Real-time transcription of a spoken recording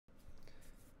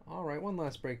right, one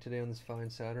last break today on this fine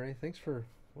Saturday. Thanks for,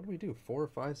 what do we do, 4 or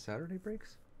 5 Saturday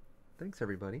breaks? Thanks,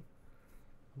 everybody.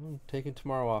 I'm taking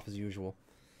tomorrow off as usual.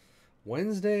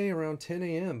 Wednesday around 10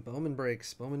 a.m. Bowman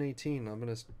breaks, Bowman 18. I'm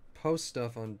going to post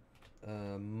stuff on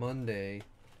Monday.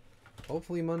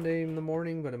 Hopefully Monday in the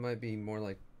morning, but it might be more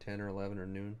like 10 or 11 or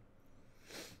noon.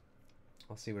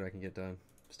 I'll see what I can get done.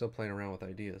 Still playing around with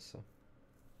ideas, so.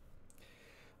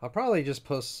 I'll probably just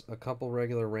post a couple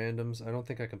regular randoms. I don't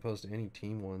think I can post any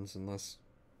team ones unless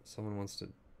someone wants to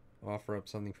offer up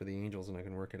something for the Angels and I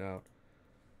can work it out.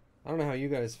 I don't know how you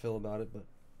guys feel about it, but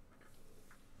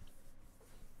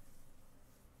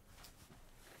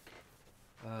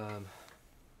I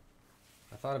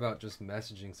thought about just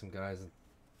messaging some guys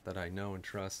that I know and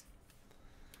trust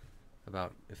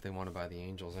about if they want to buy the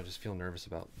Angels. I just feel nervous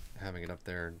about having it up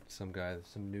there and someone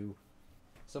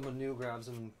new grabs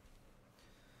them,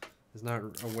 is not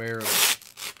aware of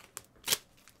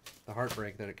the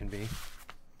heartbreak that it can be.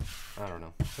 I don't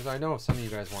know. Because I know some of you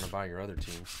guys want to buy your other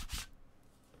teams.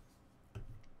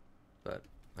 But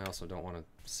I also don't want to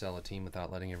sell a team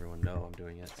without letting everyone know I'm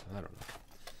doing it. So I don't know.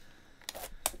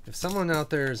 If someone out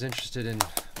there is interested in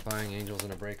buying Angels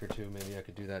in a break or two, maybe I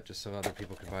could do that just so other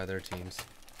people can buy their teams.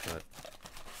 But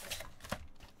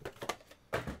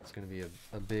it's going to be a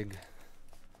big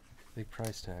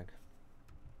price tag.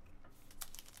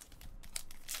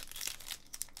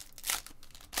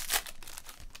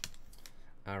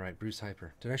 Alright, Bruce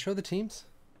Hyper. Did I show the teams?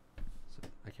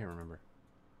 I can't remember.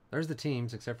 There's the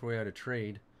teams, except for we had a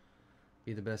trade.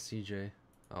 Be the best CJ.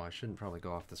 Oh, I shouldn't probably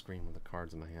go off the screen with the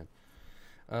cards in my hand.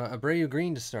 Abreu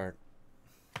Green to start.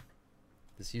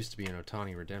 This used to be an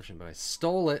Ohtani redemption, but I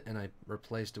stole it and I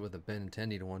replaced it with a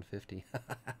Benintendi to 150.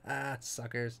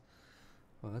 Suckers.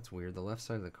 Oh, that's weird. The left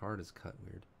side of the card is cut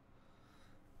weird.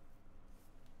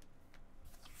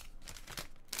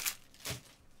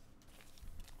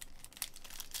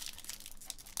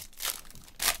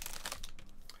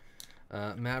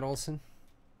 Matt Olson,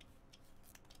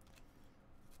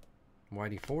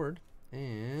 Whitey Ford,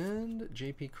 and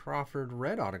J.P. Crawford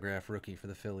red autograph rookie for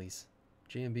the Phillies.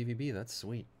 JMBVB, that's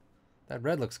sweet. That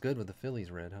red looks good with the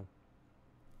Phillies red, huh?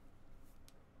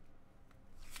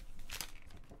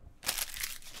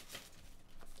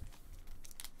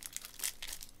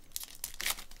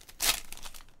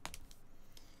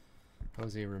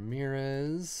 Jose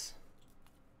Ramirez,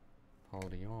 Paul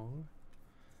DeYoung.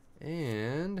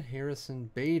 And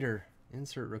Harrison Bader,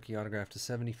 insert rookie autograph to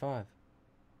 75.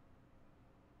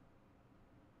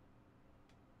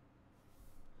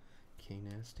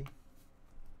 K-Nasty.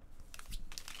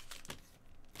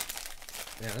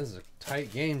 Yeah, this is a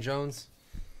tight game, Jones.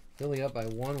 Philly up by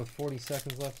 1 with 40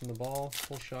 seconds left in the ball.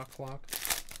 Full shot clock.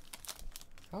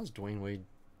 How's Dwayne Wade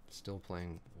still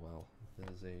playing well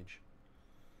at his age?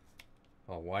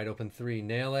 Oh, wide open 3.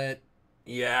 Nail it.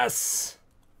 Yes!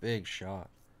 Big shot.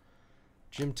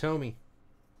 Jim Thome.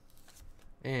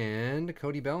 And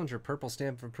Cody Bellinger, purple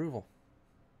stamp of approval.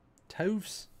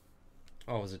 Toofs.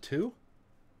 Oh, was it 2?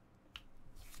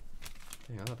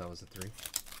 Dang, I thought that was a 3.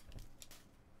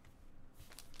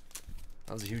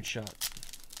 That was a huge shot.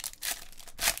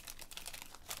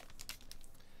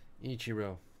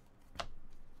 Ichiro.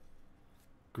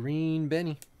 Green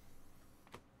Benny.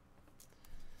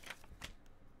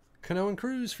 Cano and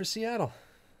Cruz for Seattle.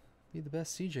 Be the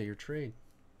best CJ, your trade.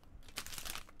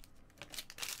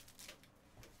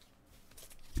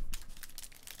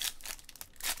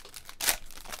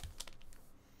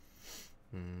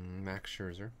 Max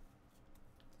Scherzer,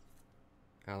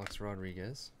 Alex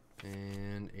Rodriguez,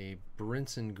 and a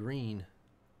Brinson Green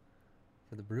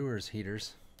for the Brewers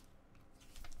heaters.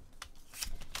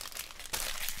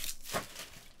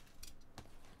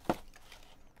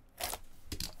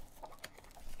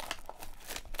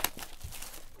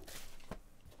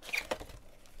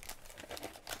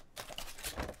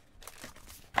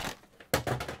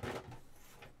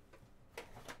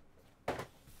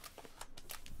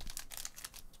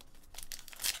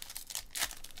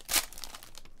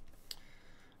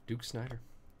 Duke Snyder.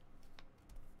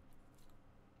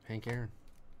 Hank Aaron.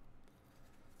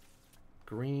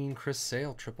 Green Chris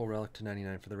Sale, triple relic to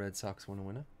 99 for the Red Sox.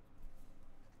 Winner.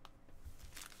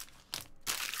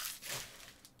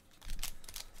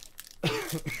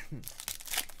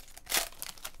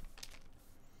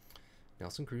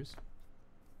 Nelson Cruz.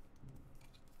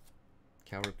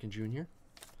 Cal Ripken Jr.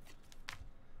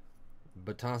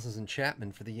 Batasas and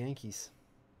Chapman for the Yankees.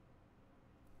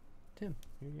 Tim,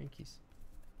 your Yankees.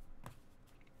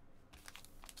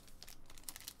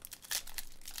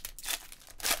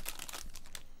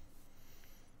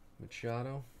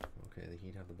 Machado. Okay, the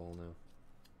Heat have the ball now.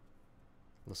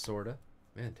 Lasorda.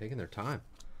 Man, taking their time.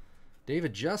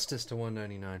 David Justice to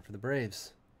 199 for the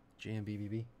Braves.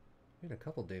 JMBBB. We had a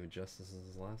couple David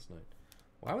Justices last night.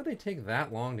 Why would they take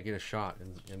that long to get a shot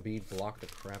and Embiid block the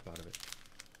crap out of it?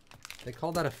 They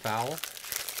called that a foul?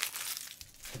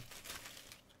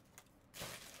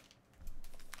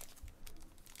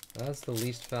 That's the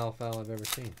least foul I've ever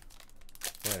seen.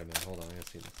 Wait a minute, hold on, I gotta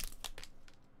see this.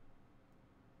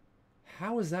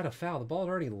 How is that a foul? The ball had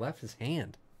already left his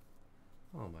hand.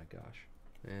 Oh my gosh.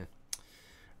 Eh.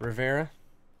 Rivera.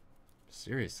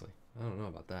 Seriously, I don't know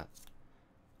about that.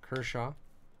 Kershaw.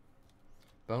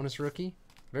 Bonus rookie.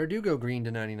 Verdugo green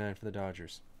to 99 for the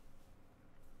Dodgers.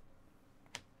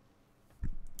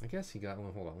 I guess he got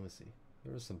one. Hold on, let me see.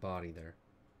 There was some body there.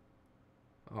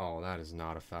 Oh, that is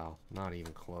not a foul. Not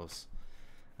even close.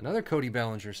 Another Cody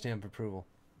Bellinger stamp approval.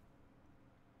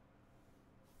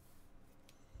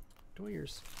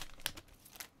 Doyers.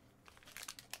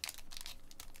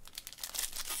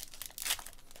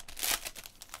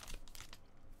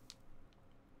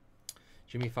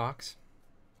 Jimmy Fox.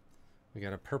 We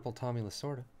got a purple Tommy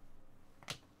Lasorda.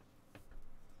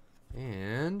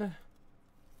 And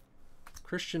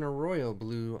Christian Arroyo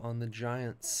blue on the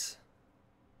Giants.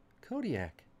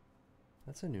 Kodiak.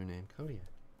 That's a new name, Kodiak.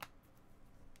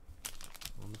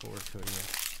 On the board, Kodiak.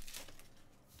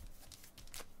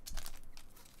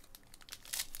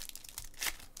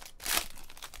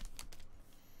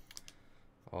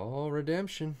 Oh,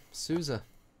 redemption. Souza.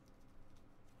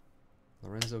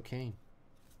 Lorenzo Cain.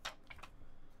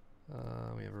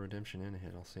 We have a redemption and a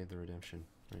hit. I'll save the redemption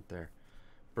right there.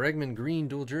 Bregman green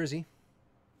dual jersey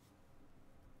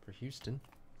for Houston.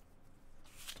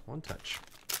 One touch.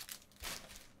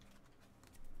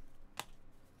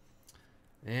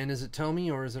 And is it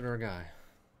Tommy or is it our guy?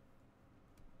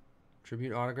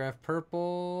 Tribute autograph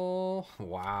purple.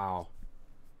 Wow.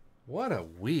 What a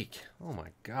week. Oh my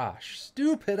gosh.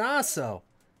 Stu Picasso.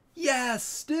 Yes,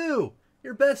 Stu.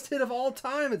 Your best hit of all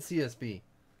time at CSB.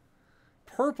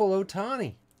 Purple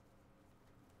Ohtani.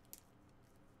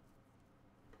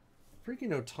 Freaking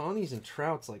Ohtanis and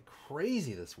Trouts like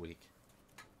crazy this week.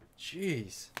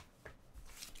 Jeez.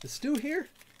 Is Stu here?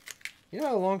 You know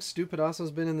how long Stu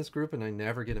Picasso's been in this group and I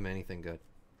never get him anything good.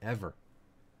 Ever.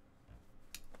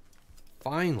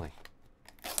 Finally.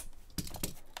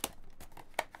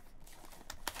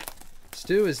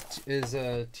 Stu is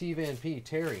T Van P,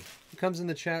 Terry. He comes in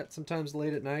the chat sometimes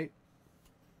late at night.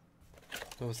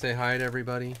 So say hi to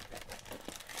everybody.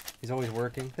 He's always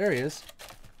working. There he is.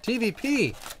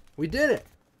 TVP. We did it.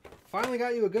 Finally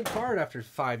got you a good card after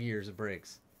 5 years of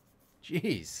breaks.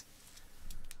 Jeez.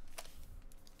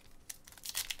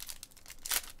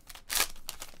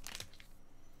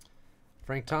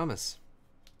 Frank Thomas.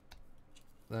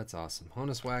 That's awesome.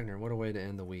 Honus Wagner. What a way to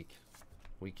end the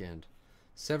weekend.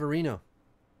 Severino.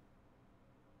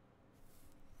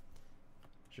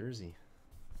 Jersey.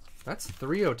 That's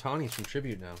 3 Ohtanis from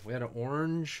Tribute now. We had an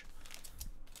orange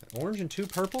and 2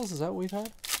 purples. Is that what we've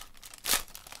had?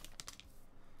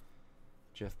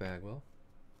 Jeff Bagwell.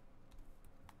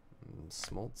 And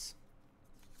Smoltz.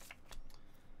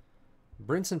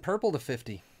 Brinson purple to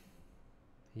 50.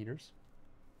 Heaters.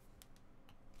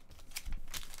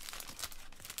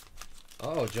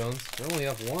 Uh-oh, Jones. We're only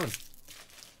up 1.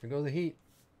 Here goes the Heat.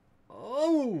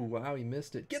 Oh, wow, he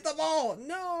missed it. Get the ball!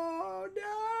 No,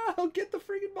 no! Get the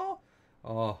freaking ball!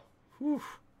 Oh, whew.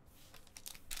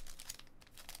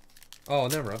 Oh,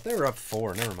 never up. They were up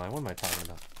 4. Never mind. What am I talking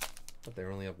about? But they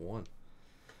were only up 1.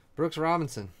 Brooks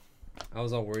Robinson. I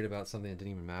was all worried about something that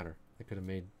didn't even matter. I could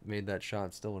have made that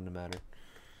shot. Still wouldn't have mattered.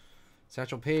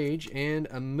 Satchel Paige and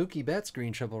a Mookie Betts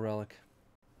green triple relic.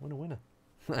 Winner.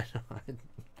 I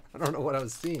don't know what I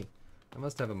was seeing. I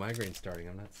must have a migraine starting.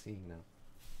 I'm not seeing now.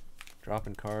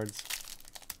 Dropping cards.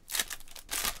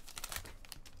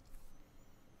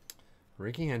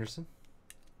 Ricky Henderson.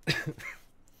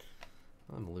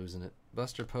 I'm losing it.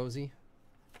 Buster Posey.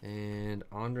 And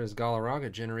Andres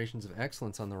Galarraga, Generations of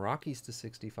Excellence on the Rockies to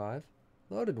 65.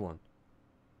 Loaded one.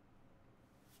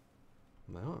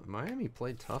 Miami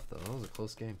played tough, though. That was a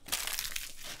close game.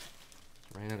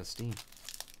 Ran out of steam.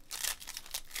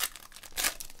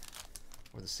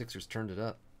 Or the Sixers turned it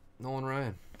up. Nolan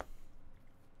Ryan.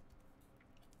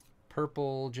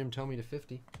 Purple Jim Thome to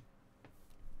 50.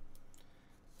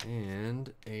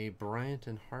 And a Bryant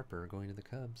and Harper going to the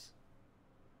Cubs.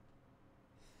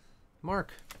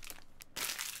 Mark.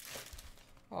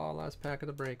 Oh, last pack of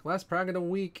the break. Last pack of the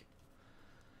week.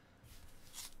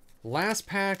 Last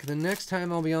pack. The next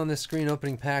time I'll be on this screen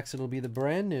opening packs, it'll be the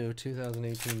brand new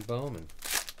 2018 Bowman.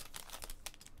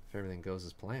 If everything goes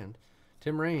as planned.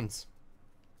 Tim Raines.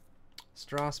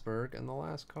 Strasburg. And the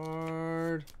last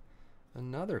card,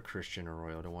 another Christian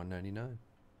Arroyo to 199.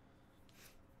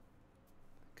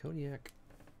 Kodiak.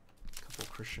 A couple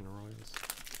Christian Royals.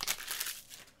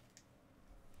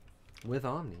 With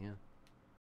Omni, yeah.